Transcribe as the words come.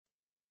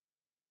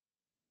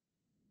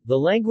The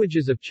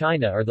languages of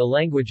China are the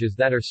languages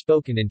that are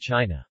spoken in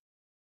China.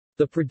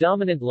 The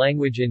predominant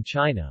language in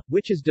China,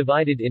 which is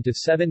divided into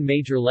 7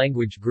 major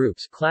language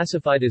groups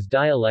classified as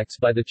dialects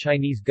by the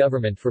Chinese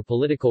government for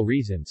political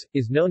reasons,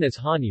 is known as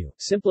Hanyu,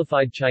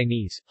 Simplified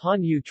Chinese,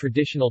 Hanyu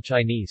Traditional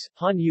Chinese,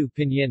 Hanyu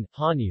Pinyin,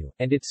 Hanyu,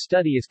 and its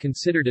study is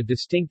considered a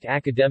distinct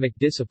academic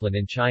discipline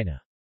in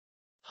China.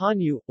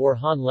 Hanyu, or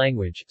Han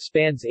language,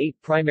 spans 8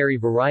 primary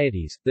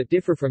varieties, that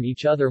differ from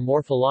each other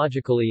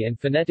morphologically and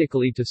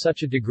phonetically to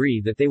such a degree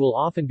that they will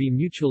often be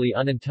mutually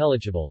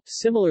unintelligible,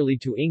 similarly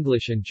to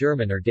English and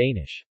German or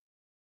Danish.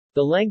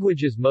 The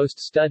languages most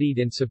studied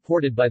and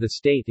supported by the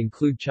state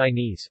include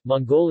Chinese,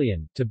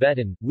 Mongolian,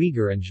 Tibetan,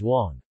 Uyghur and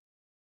Zhuang.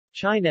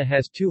 China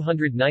has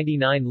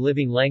 299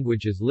 living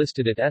languages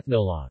listed at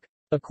Ethnologue.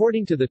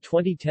 According to the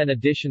 2010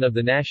 edition of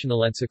the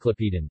National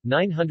Encyclopedion,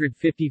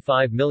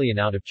 955 million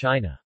out of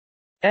China's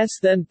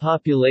then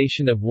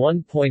population of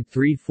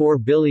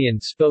 1.34 billion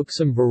spoke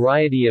some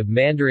variety of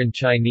Mandarin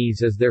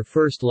Chinese as their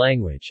first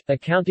language,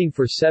 accounting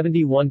for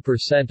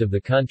 71% of the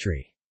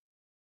country's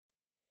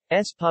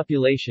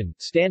population.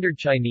 Standard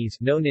Chinese,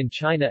 known in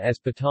China as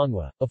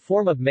Putonghua, a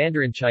form of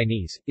Mandarin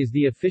Chinese, is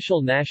the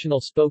official national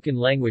spoken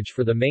language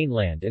for the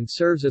mainland and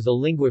serves as a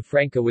lingua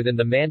franca within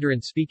the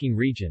Mandarin-speaking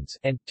regions,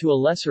 and, to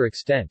a lesser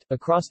extent,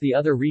 across the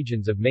other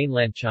regions of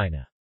mainland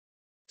China.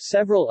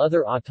 Several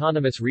other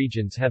autonomous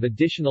regions have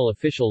additional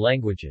official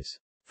languages.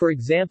 For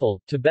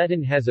example,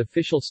 Tibetan has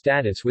official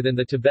status within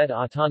the Tibet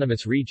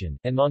Autonomous Region,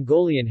 and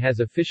Mongolian has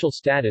official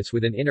status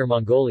within Inner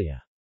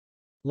Mongolia.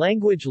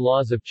 Language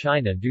laws of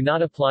China do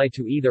not apply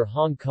to either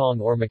Hong Kong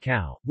or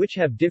Macau, which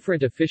have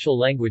different official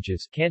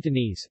languages,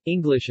 Cantonese,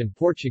 English and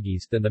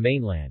Portuguese, than the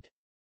mainland.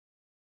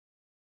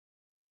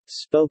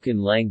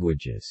 Spoken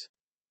languages.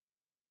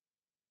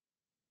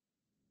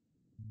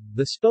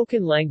 The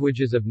spoken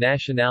languages of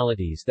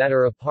nationalities that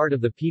are a part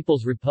of the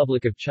People's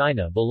Republic of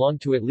China belong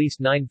to at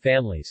least 9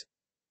 families.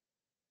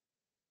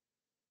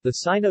 The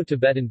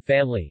Sino-Tibetan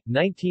family,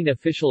 19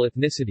 official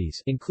ethnicities,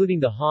 including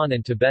the Han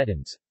and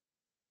Tibetans.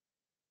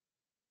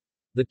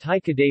 The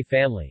Tai-Kadai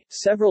family,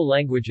 several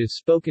languages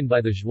spoken by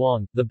the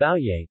Zhuang, the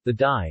Baoye, the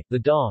Dai, the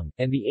Dong,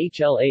 and the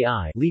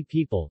Hlai Li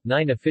people,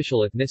 9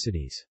 official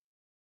ethnicities.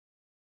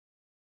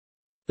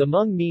 The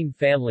Hmong-Mien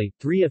family,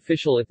 3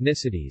 official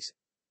ethnicities.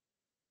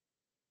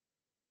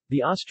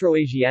 The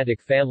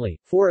Austroasiatic family,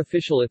 4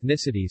 official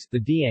ethnicities, the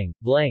Diang,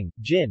 Blang,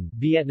 Jin,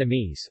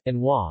 Vietnamese, and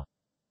Hua.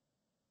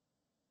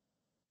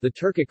 The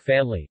Turkic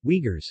family,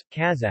 Uyghurs,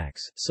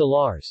 Kazakhs,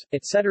 Salars,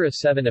 etc.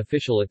 7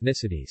 official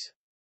ethnicities.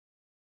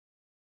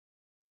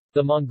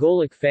 The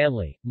Mongolic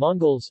family,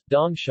 Mongols,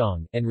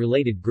 Dongshang, and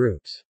related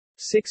groups.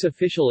 6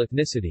 official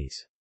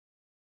ethnicities.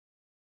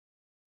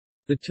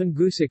 The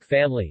Tungusic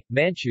family,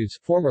 Manchus,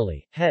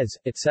 formerly, Hez,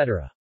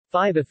 etc.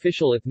 5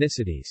 official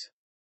ethnicities.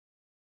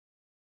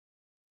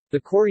 The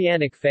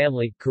Koreanic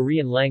family,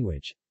 Korean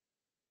language.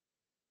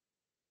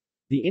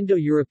 The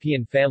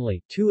Indo-European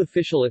family, 2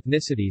 official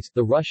ethnicities,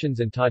 the Russians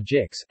and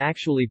Tajiks,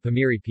 actually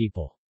Pamiri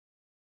people.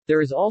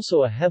 There is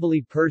also a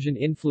heavily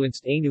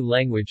Persian-influenced Ainu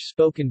language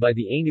spoken by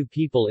the Ainu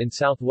people in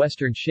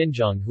southwestern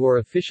Xinjiang who are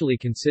officially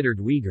considered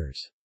Uyghurs.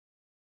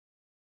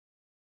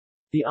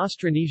 The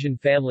Austronesian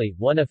family,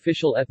 1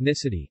 official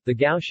ethnicity, the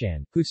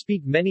Gaoshan, who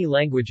speak many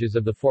languages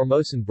of the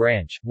Formosan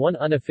branch, 1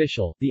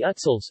 unofficial, the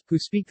Utsals, who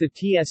speak the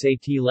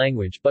Tsat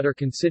language but are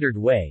considered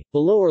Hui.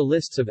 Below are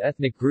lists of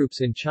ethnic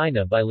groups in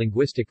China by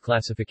linguistic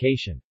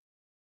classification.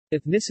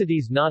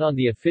 Ethnicities not on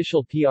the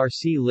official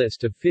PRC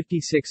list of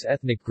 56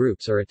 ethnic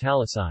groups are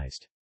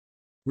italicized.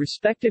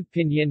 Respective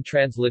Pinyin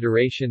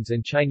transliterations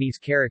and Chinese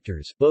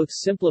characters, both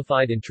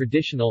simplified and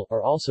traditional,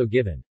 are also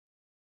given.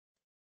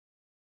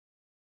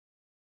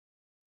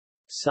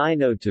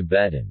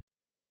 Sino-Tibetan.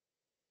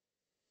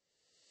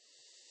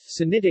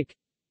 Sinitic.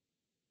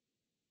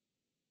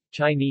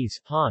 Chinese,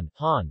 Han,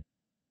 Han.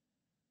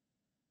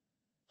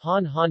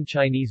 Han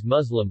Chinese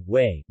Muslim,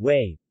 Wei,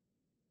 Wei.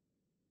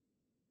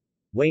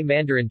 Wei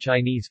Mandarin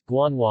Chinese,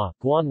 Guanhua,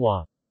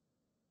 Guanhua.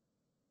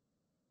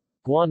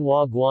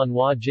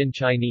 Guanhua Jin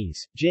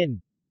Chinese,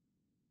 Jin.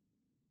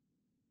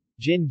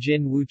 Jin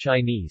Wu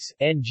Chinese,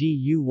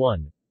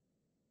 NGU1.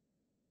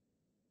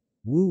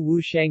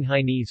 Wu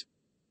Shanghainese.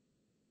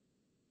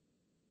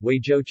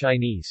 Weizhou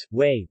Chinese,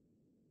 Wei.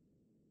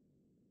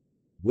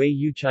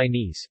 Weiyu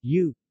Chinese,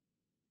 Yu.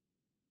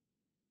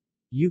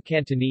 Yu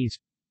Cantonese.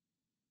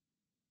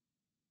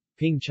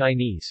 Ping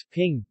Chinese,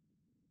 Ping.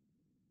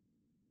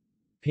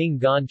 Ping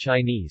Gan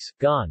Chinese,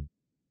 Gan.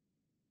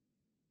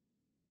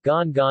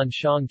 Gan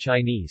Shang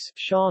Chinese,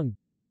 Shang.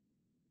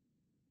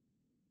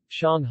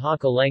 Shang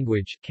Hakka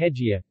language,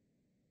 Kejia.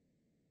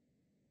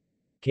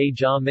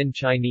 Kejia Min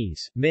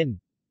Chinese, Min.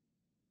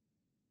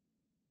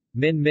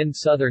 Min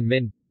Southern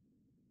Min.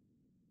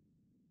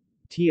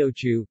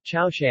 Teochew,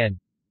 Chaoshan.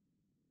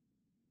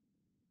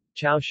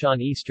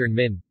 Chaoshan Eastern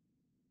Min.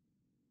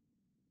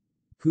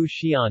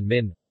 Puxian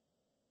Min.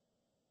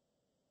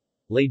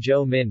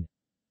 Leizhou Min.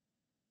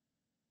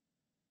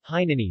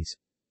 Hainanese.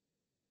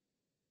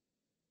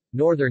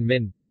 Northern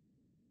Min.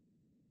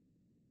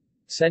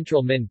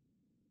 Central Min.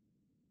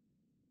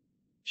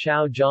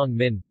 Chao Zhang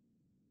Min.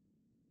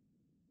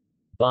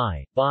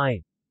 Bai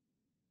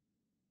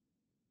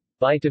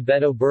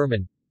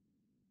Tibeto-Burman.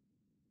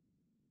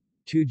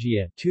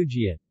 Tujia Tu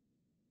Jia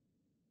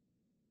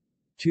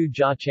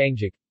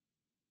Changjik.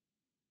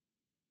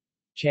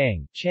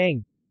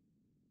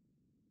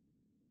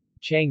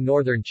 Chang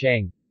Northern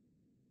Chang.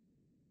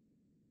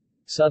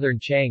 Southern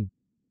Chang.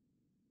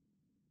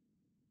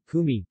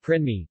 Pumi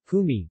Pumi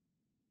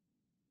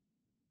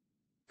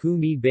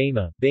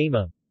Bama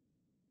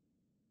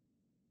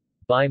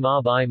Bai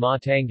Ma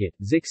Tangut,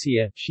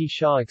 Zixia, Shi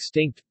Sha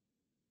extinct.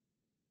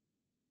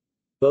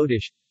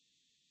 Bodish.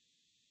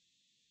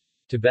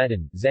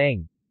 Tibetan,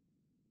 Zhang.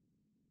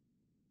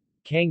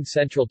 Kang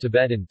Central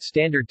Tibetan,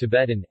 Standard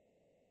Tibetan.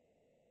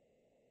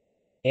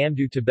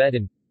 Amdo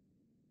Tibetan.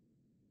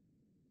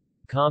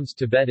 Khams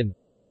Tibetan.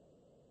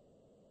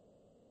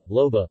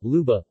 Luba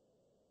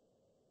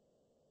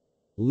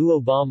Luo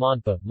Ba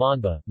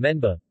Monba,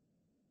 Menba.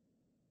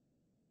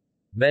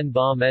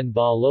 Menba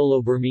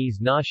Lolo Burmese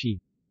Nashi.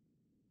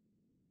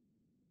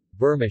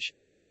 Burmish.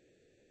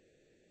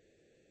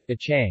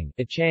 Ichang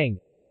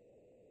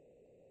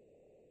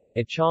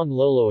Ichang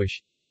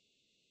Loloish.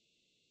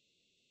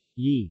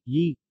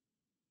 Yi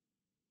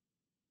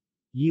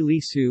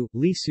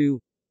Lisu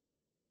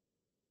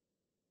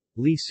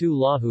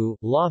Lahu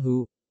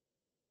Lahu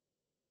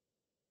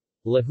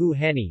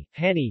Hani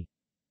Hani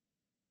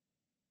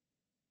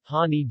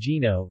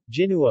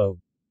Jinuo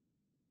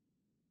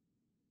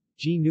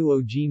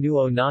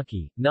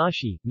Naki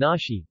Nashi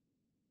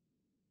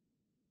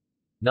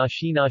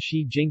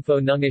Nashi Jingfo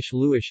Nungish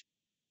Luish.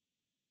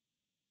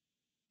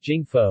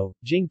 Jingpo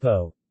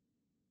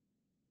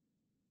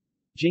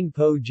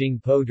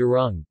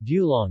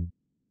Durung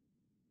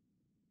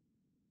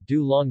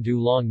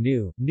Dulong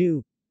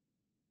Nu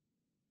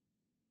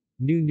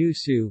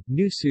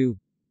Nusu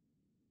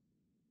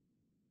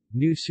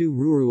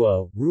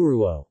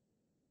Ruruo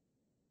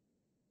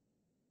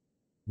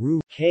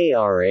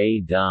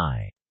Kra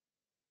Dai.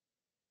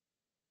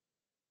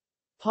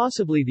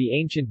 Possibly the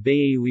ancient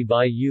Baeui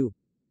Bai Yu.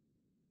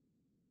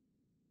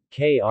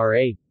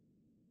 Kra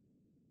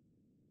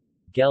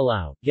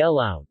Gelau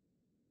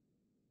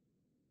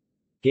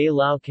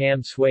Gailao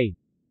Cam Sui.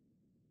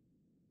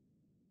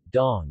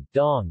 Dong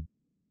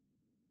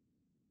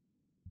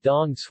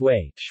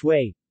Sui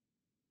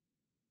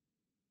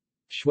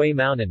Shui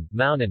Maunan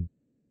Maunan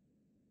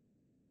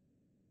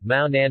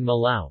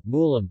Malau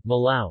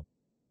Malau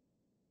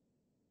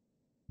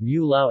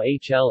Mulao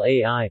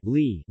Hlai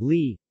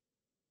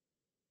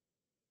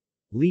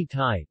Li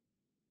Tai.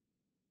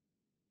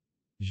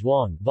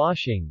 Zhuang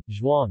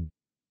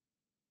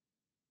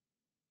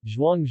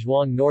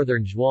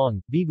Northern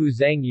Zhuang, Bibu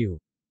Zhangyu.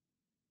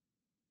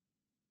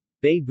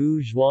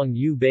 Beibu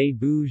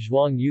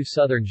Zhuangyu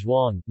Southern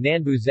Zhuang,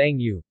 Nanbu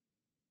Zhangyu.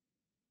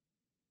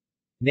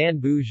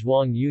 Nanbu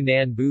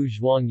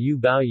Zhuangyu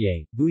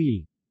Baoye,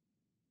 Buyi.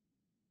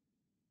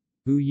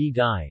 Buyi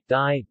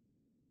Dai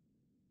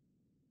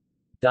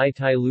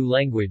Tai Lu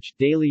language,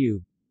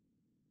 Dailiu.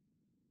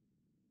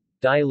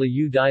 Dai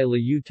Liu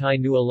Tai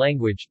Nua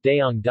language,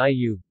 Daong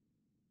Daiyu.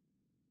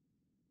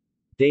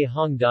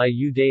 Dahong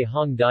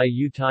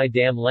Daiyu Tai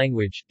Dam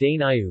language,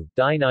 Dainayu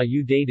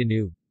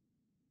Daidanu.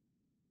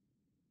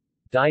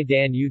 Dai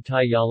Dan Yu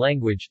Tai Ya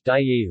language,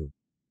 Daiyu.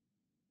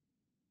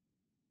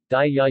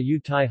 Dai Ya Yu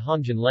Tai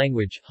Hongjin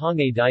language,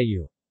 Hongye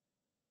Daiyu.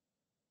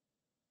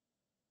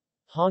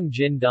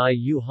 Hongjin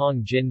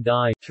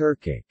Dai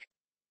Turkic.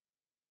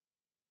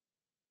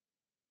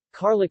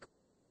 Karluk.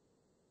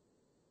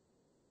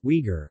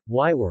 Uyghur,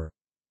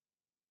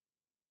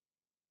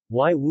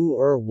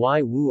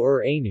 Ywu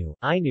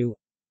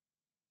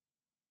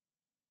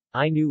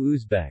Ainu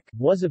Uzbek,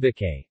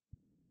 Wuzbek.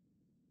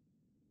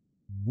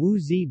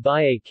 Wuzi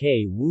Baye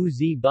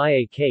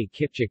K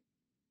Kipchak.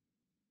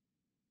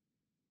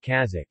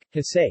 Kazakh,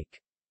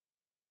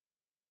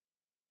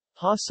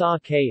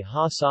 Hasake.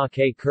 Hasa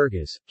K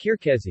Kyrgyz,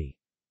 Kirkezi.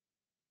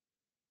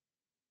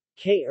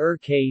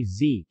 Krkz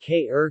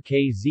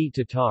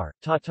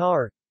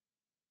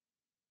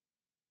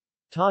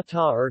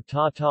Tatar.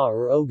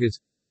 Tatar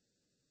Oghuz.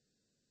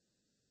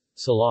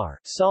 Salar,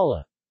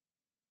 Sala.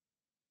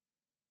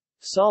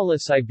 Sala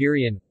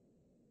Siberian.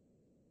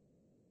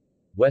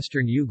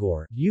 Western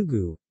Yugur,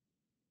 Yugu.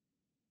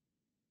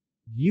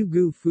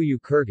 Fuyu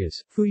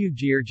Kyrgyz, Fuyu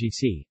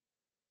Grgc.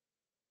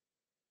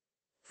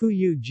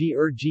 Fuyu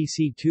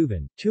Grgc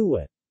Tuvan,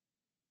 Tuwa.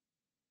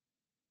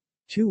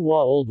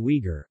 Tuwa Old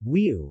Uyghur,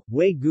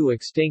 Wegu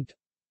extinct.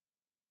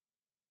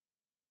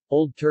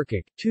 Old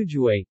Turkic,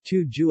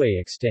 Tujue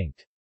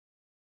extinct.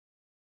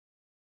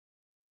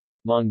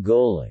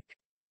 Mongolic.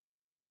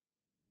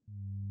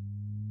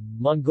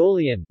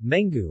 Mongolian,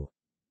 Mengu.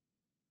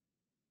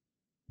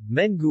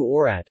 Mengu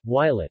Orat,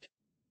 Wilet.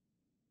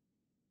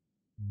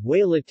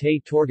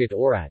 Wailate Torgat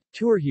Orat,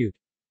 Turhut.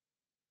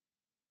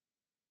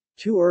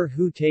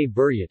 Hute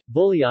Buryat,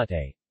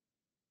 Buliate.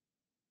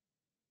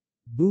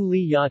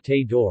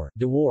 Buliyate Dor,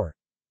 Dawar.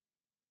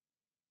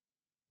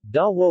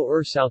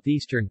 Dawo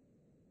Southeastern.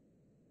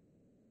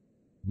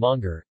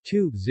 Mongar,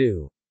 Tu,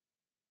 Zu.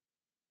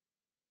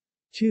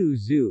 Tu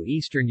Zhu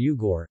Eastern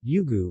Uyghur,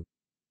 Yugu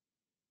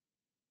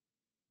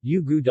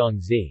Yugu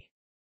Dongzi.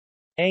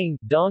 Ang,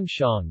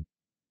 Dongshang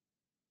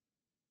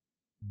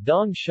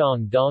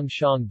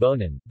Dongshang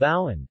Bonan,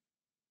 Bowen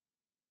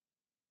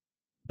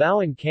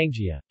Bowen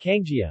Kangjia,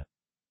 Kangjia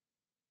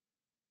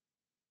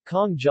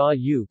Kong Jia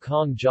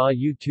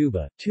Yu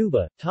Tuba,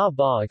 Tuba, Ta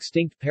Ba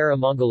extinct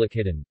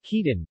Para-Mongolikidan,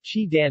 Khitan,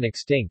 Chi Dan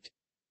extinct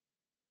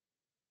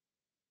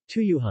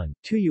Tuyuhun,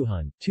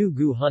 Tu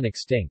Gu Hun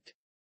extinct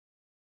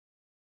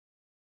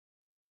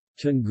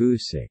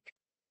Tungusic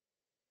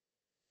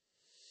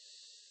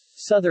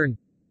Southern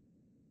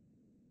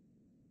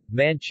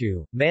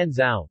Manchu,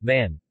 Manzhou,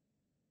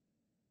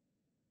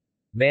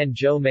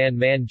 Manzhou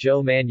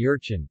Man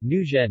Yurchin,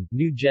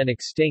 Nugen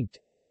extinct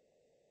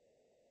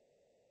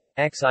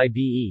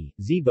Xibe,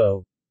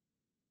 Zibo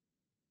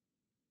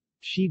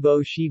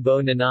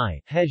Shibo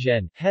Nanai,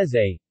 Hezhen,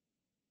 Heze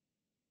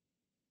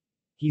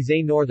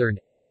Hize Northern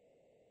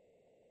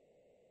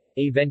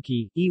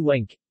Avenki,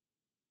 Ewenk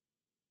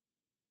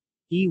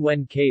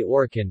Ewenk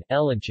Orkan,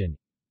 Elanchen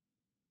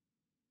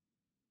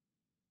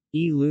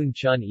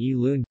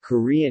Elun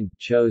Korean,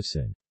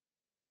 Chosun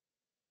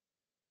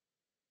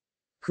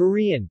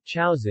Korean,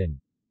 Chaozin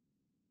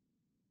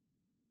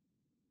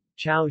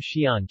Chao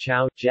Xian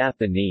Chao,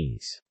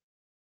 Japanese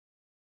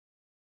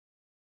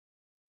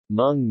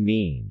Hmong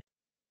Mien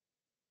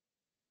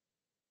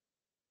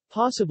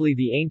possibly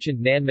the ancient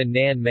Nanman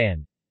Nan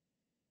Man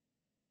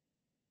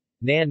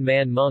Nan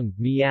Man Hmong,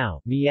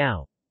 Miao,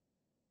 Miao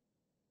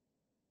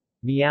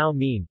Miao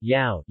Mean,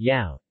 Yao,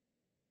 Yao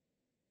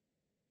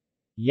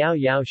Yao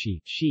Yaoshi,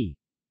 Shi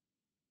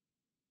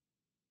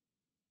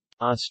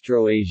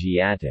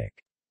Austroasiatic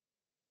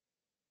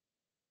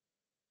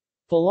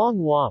Palong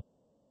Hua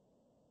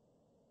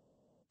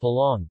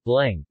Palong,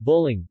 Blang,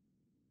 Buling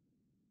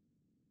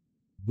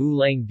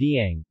Bulang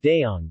Diang,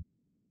 Daong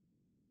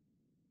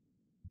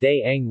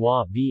Daang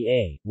Hua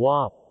Ba,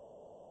 Hua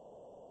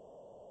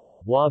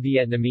Hua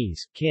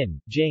Vietnamese,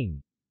 Kin,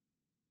 Jing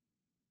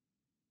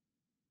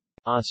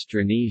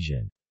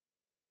Austronesian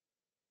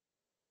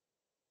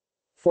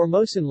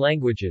Formosan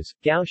languages,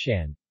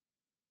 Gaoshan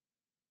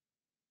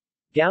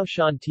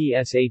Gaoshan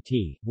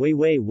Tsat,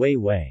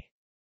 Wei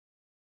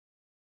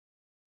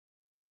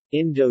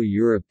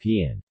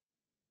Indo-European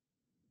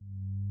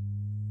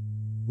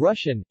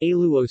Russian,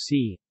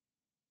 Aluosi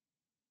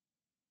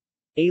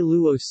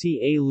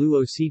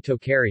Aluosi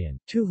Tocharian,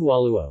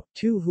 Tuhualuo,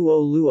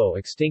 Tuhuoluo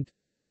extinct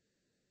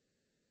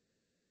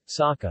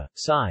Saka,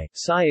 Sai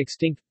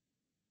extinct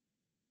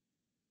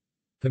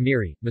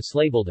Pamiri,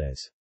 mislabeled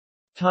as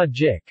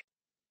Tajik,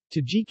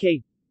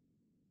 Tajik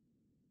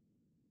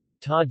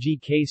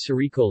Tajik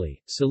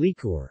Sarikoli,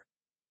 Salikur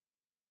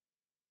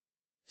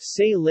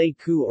Say Le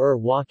Ku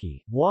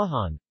Waki,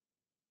 Wahan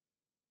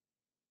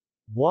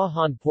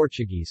Wahan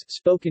Portuguese,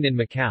 spoken in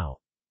Macau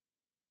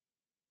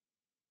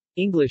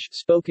English,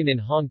 spoken in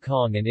Hong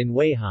Kong and in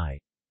Weihai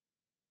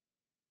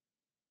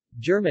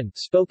German,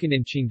 spoken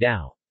in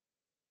Qingdao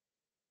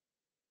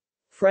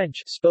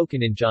French,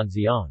 spoken in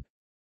Zhanjiang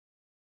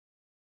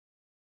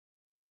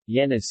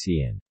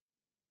Yeniseian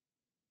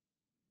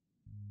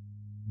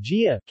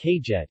Jia,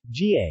 Kjet,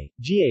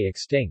 Ga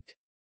extinct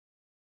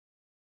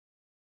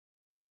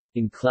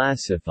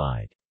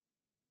Inclassified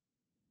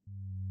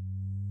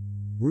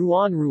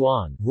Ruan,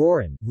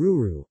 Roran,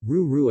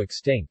 Ruru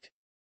extinct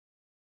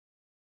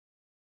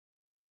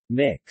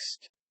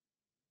Mixed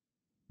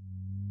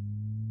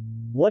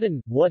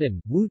Wudun,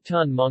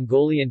 Wutun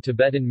Mongolian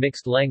Tibetan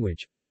mixed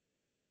language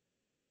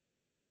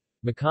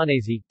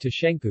Macanese,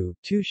 Tashenku,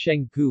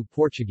 Tu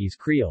Portuguese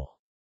Creole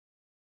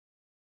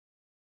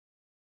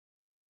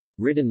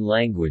Written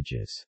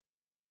languages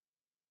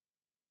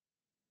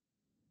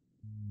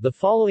The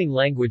following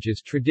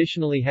languages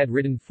traditionally had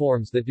written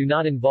forms that do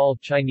not involve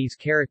Chinese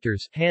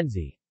characters,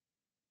 Hanzi.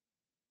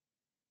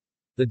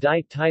 The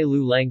Dai Tai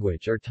Lu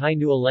language or Tai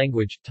Nua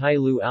language, Tai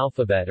Lu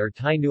alphabet or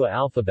Tai Nua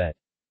alphabet.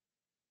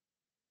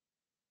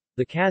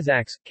 The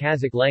Kazakhs,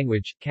 Kazakh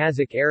language,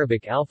 Kazakh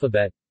Arabic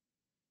alphabet.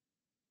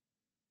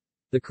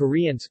 The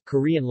Koreans,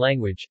 Korean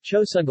language,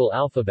 Chosungal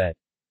alphabet.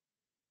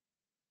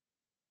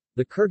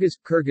 The Kyrgyz,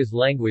 Kyrgyz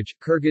language,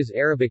 Kyrgyz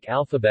Arabic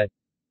alphabet.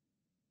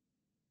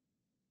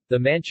 The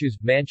Manchus,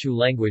 Manchu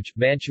language,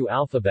 Manchu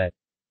alphabet.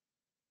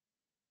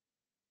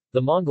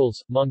 The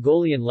Mongols,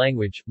 Mongolian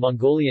language,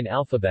 Mongolian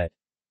alphabet.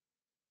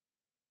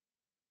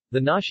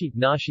 The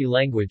Nashi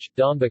language,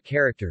 Dongba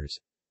characters.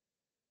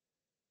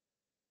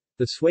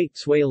 The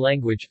Sui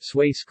language,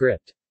 Sui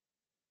script.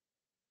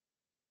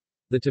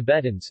 The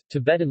Tibetans,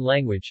 Tibetan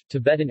language,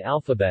 Tibetan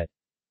alphabet.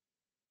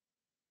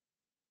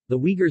 The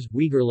Uyghurs,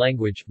 Uyghur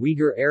language,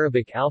 Uyghur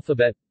Arabic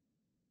alphabet.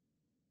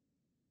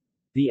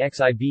 The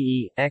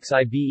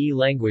Xibe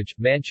language,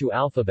 Manchu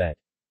alphabet.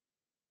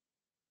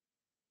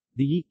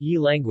 The Yi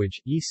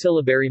language, Yi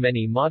syllabary.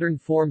 Many modern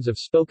forms of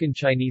spoken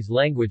Chinese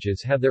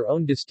languages have their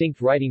own distinct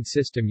writing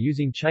system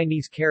using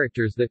Chinese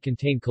characters that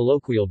contain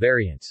colloquial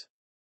variants.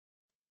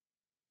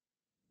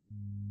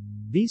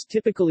 These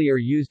typically are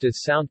used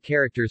as sound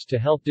characters to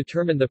help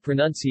determine the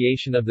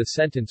pronunciation of the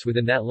sentence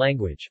within that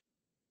language.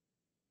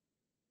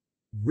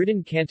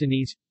 Written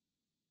Cantonese,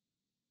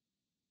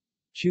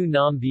 Chu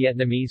Nam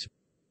Vietnamese,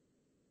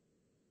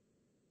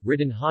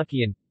 Written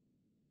Hokkien,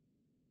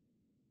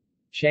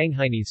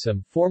 Shanghainese.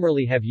 Some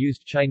formerly have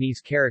used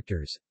Chinese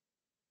characters.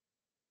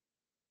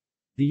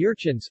 The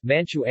Jurchens,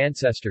 Manchu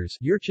ancestors,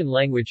 Jurchen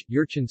language,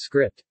 Jurchen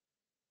script.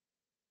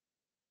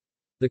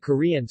 The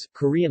Koreans,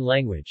 Korean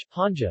language,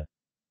 Hanja.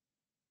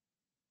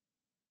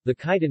 The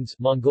Khitans,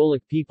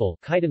 Mongolic people,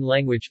 Khitan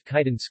language,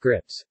 Khitan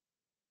scripts.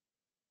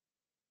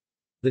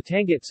 The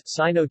Tanguts,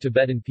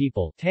 Sino-Tibetan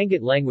people,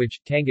 Tangut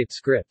language, Tangut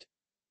script.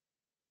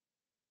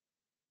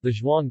 The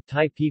Zhuang,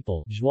 Thai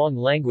people, Zhuang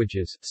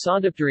languages.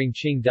 During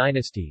Qing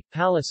dynasty,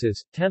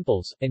 palaces,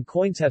 temples, and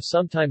coins have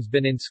sometimes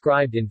been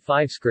inscribed in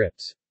 5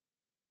 scripts.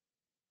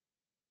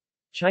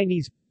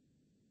 Chinese,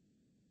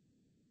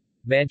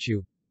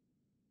 Manchu,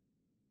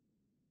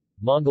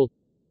 Mongol,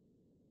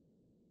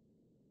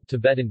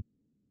 Tibetan,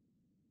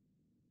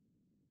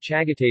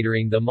 Chagatai.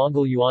 During the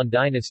Mongol Yuan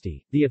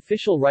dynasty, the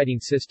official writing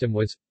system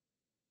was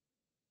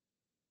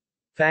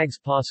Fags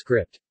Pa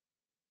script.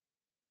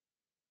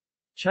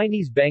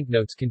 Chinese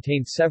banknotes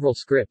contain several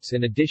scripts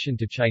in addition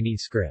to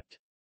Chinese script.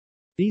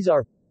 These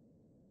are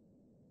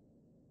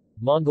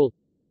Mongol,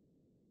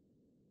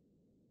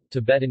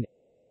 Tibetan,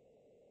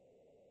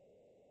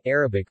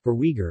 Arabic for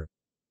Uyghur,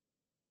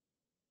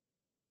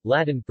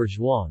 Latin for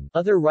Zhuang.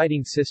 Other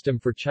writing system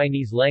for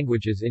Chinese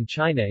languages in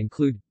China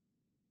include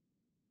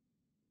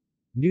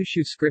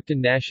Nushu scriptan.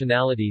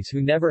 Nationalities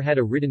who never had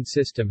a written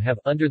system have,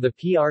 under the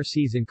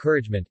PRC's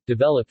encouragement,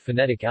 developed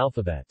phonetic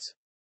alphabets.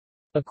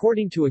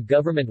 According to a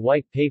government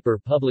white paper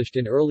published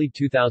in early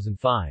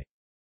 2005.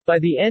 By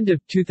the end of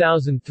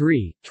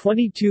 2003,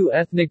 22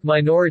 ethnic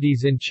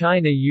minorities in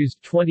China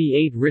used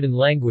 28 written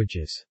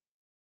languages.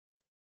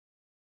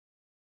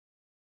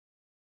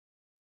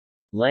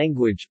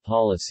 Language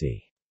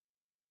policy.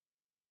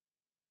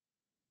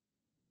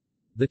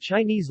 The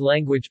Chinese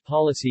language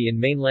policy in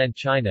mainland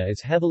China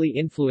is heavily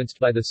influenced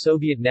by the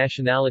Soviet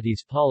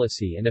nationalities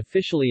policy and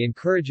officially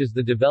encourages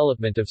the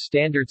development of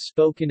standard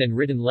spoken and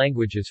written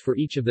languages for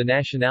each of the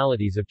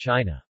nationalities of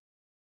China.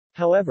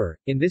 However,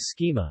 in this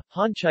schema,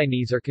 Han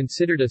Chinese are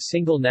considered a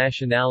single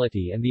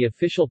nationality and the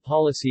official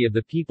policy of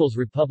the People's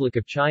Republic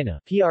of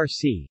China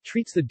 (PRC)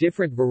 treats the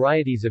different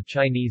varieties of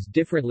Chinese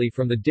differently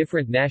from the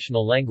different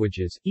national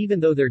languages, even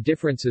though their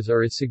differences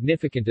are as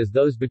significant as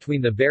those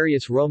between the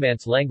various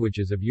Romance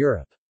languages of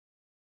Europe.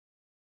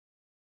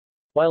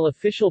 While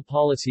official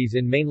policies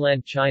in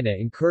mainland China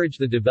encourage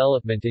the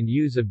development and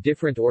use of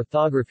different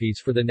orthographies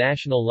for the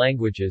national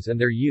languages and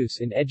their use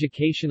in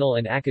educational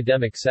and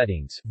academic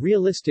settings,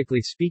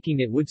 realistically speaking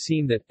it would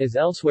seem that, as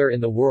elsewhere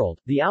in the world,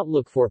 the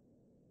outlook for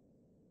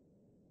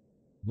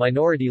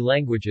minority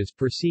languages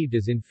perceived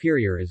as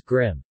inferior is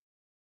grim.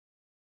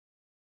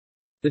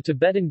 The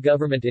Tibetan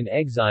government in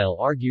exile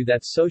argue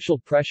that social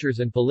pressures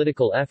and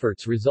political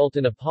efforts result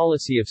in a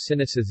policy of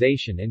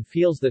Sinicization and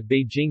feels that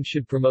Beijing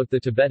should promote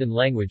the Tibetan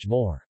language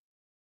more.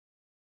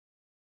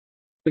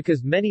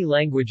 Because many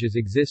languages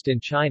exist in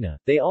China,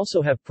 they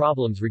also have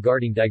problems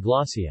regarding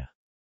diglossia.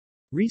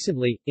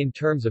 Recently, in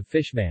terms of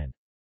Fishman's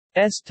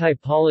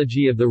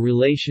typology of the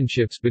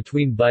relationships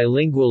between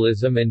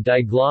bilingualism and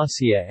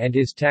diglossia and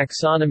his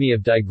taxonomy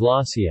of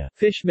diglossia,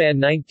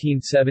 Fishman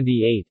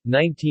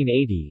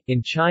 1978-1980,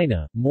 in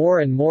China,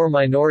 more and more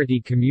minority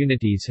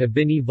communities have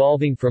been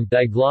evolving from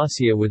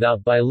diglossia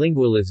without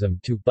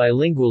bilingualism to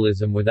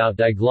bilingualism without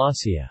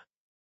diglossia.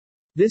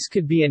 This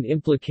could be an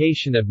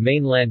implication of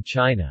mainland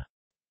China's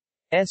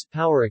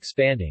power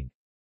expanding.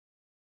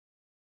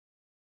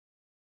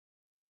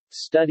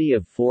 Study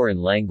of foreign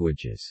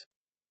languages.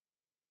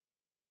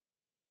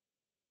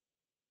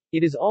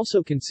 It is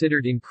also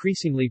considered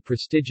increasingly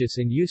prestigious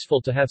and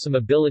useful to have some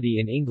ability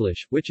in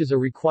English, which is a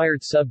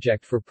required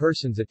subject for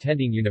persons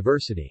attending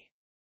university.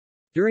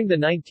 During the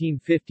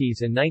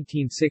 1950s and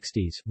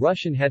 1960s,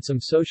 Russian had some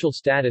social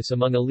status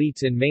among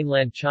elites in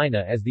mainland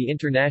China as the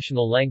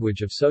international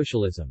language of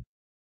socialism.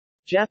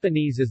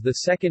 Japanese is the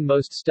second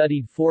most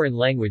studied foreign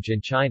language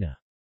in China.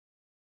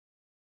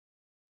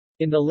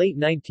 In the late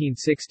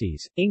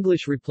 1960s,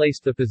 English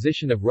replaced the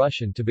position of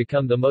Russian to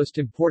become the most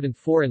important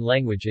foreign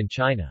language in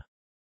China.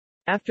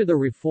 After the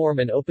reform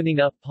and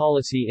opening up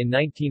policy in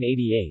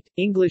 1988,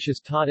 English is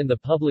taught in the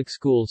public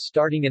schools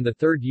starting in the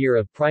third year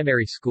of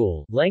primary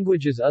school.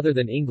 Languages other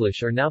than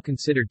English are now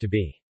considered to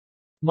be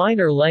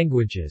minor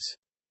languages.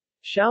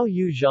 Xiao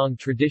Yuzhong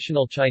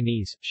traditional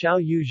Chinese, Xiao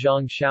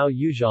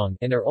Yuzhong,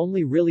 and are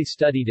only really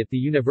studied at the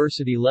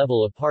university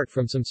level apart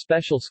from some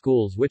special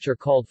schools which are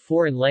called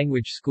foreign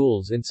language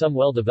schools in some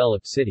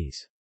well-developed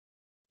cities.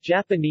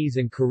 Japanese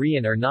and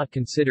Korean are not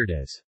considered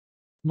as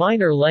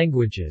minor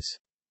languages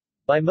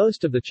by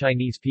most of the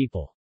Chinese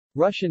people.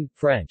 Russian,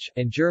 French,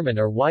 and German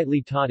are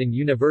widely taught in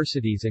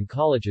universities and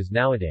colleges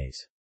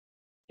nowadays.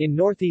 In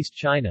northeast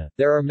China,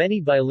 there are many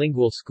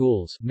bilingual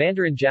schools,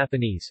 Mandarin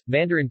Japanese,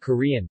 Mandarin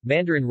Korean,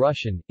 Mandarin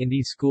Russian. In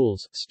these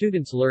schools,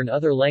 students learn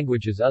other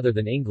languages other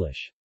than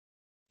English.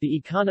 The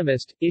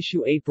Economist,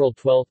 issue April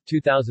 12,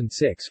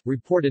 2006,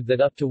 reported that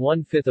up to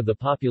one-fifth of the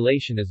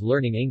population is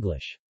learning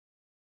English.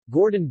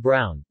 Gordon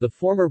Brown, the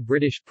former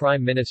British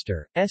Prime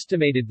Minister,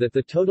 estimated that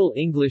the total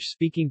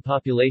English-speaking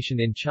population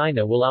in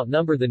China will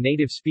outnumber the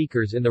native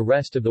speakers in the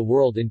rest of the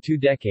world in 2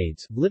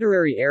 decades.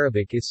 Literary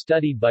Arabic is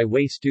studied by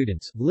Wei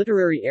students.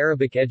 Literary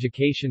Arabic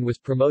education was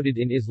promoted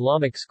in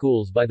Islamic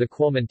schools by the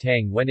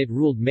Kuomintang when it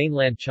ruled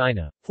mainland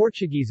China.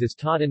 Portuguese is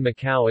taught in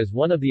Macau as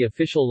one of the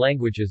official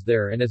languages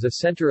there and as a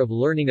center of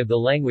learning of the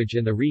language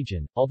in the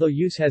region, although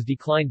use has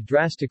declined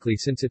drastically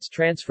since its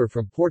transfer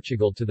from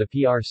Portugal to the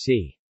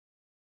PRC.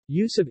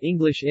 Use of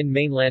English in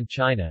mainland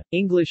China.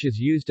 English is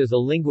used as a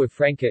lingua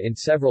franca in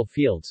several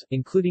fields,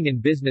 including in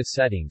business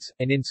settings,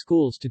 and in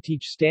schools to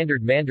teach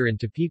Standard Mandarin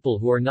to people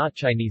who are not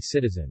Chinese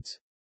citizens.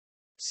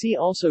 See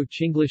also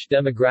Chinglish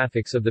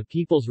demographics of the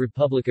People's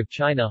Republic of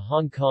China,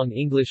 Hong Kong,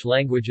 English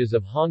languages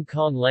of Hong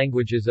Kong,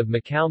 languages of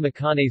Macau,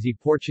 Macanese,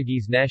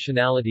 Portuguese,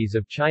 nationalities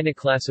of China,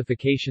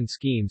 classification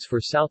schemes for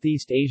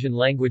Southeast Asian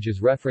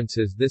languages.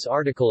 References. This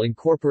article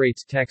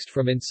incorporates text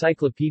from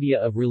Encyclopedia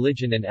of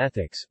Religion and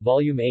Ethics,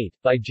 Volume 8,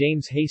 by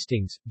James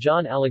Hastings,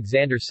 John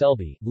Alexander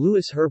Selby,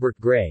 Louis Herbert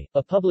Gray,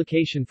 a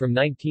publication from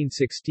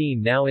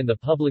 1916, now in the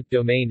public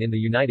domain in the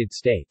United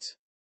States.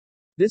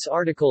 This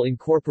article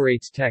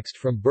incorporates text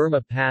from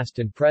Burma Past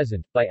and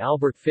Present, by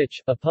Albert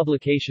Fitch, a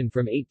publication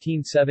from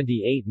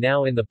 1878,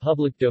 now in the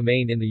public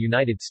domain in the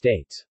United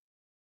States.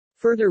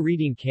 Further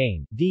reading.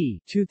 Kane, D.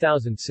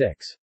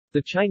 2006.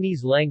 The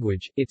Chinese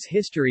Language, Its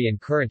History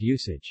and Current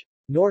Usage.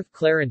 North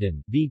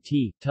Clarendon,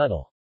 B.T.,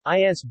 Tuttle.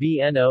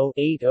 ISBN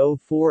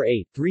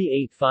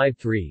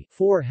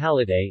 0-8048-3853-4.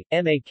 Halliday,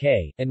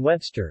 M.A.K., and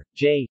Webster,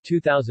 J.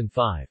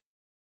 2005.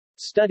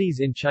 Studies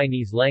in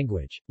Chinese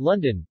Language.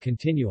 London,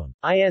 Continuum.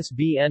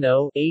 ISBN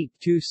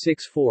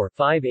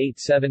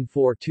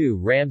 0-8264-58742.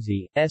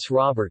 Ramsey, S.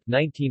 Robert,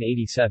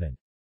 1987.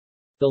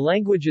 The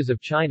Languages of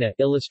China,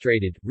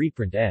 Illustrated,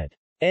 reprint ed.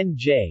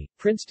 N.J.,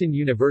 Princeton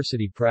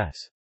University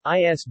Press.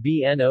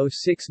 ISBN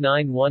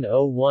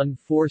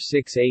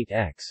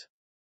 0691011468-X.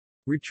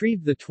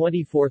 Retrieved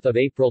 24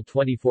 April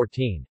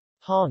 2014.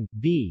 Hong,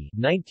 B.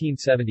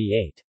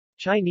 1978.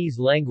 Chinese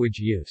Language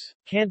Use.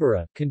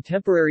 Canberra,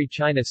 Contemporary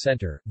China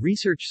Centre,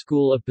 Research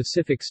School of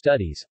Pacific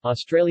Studies,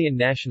 Australian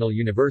National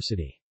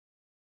University.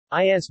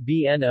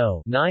 ISBN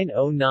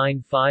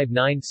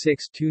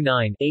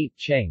 0-90959629-8.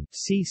 Cheng,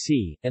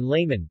 C.C., and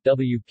Lehman,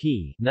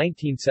 W.P.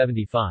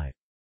 1975.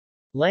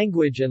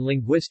 Language and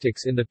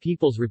Linguistics in the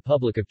People's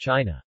Republic of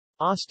China.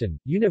 Austin,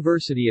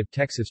 University of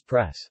Texas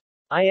Press.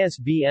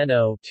 ISBN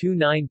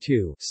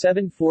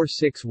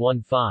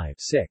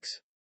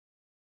 0-292-74615-6.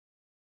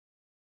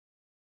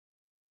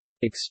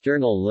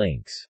 External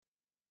links.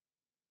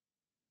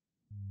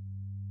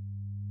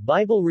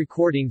 Bible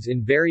recordings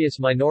in various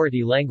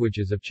minority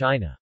languages of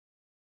China.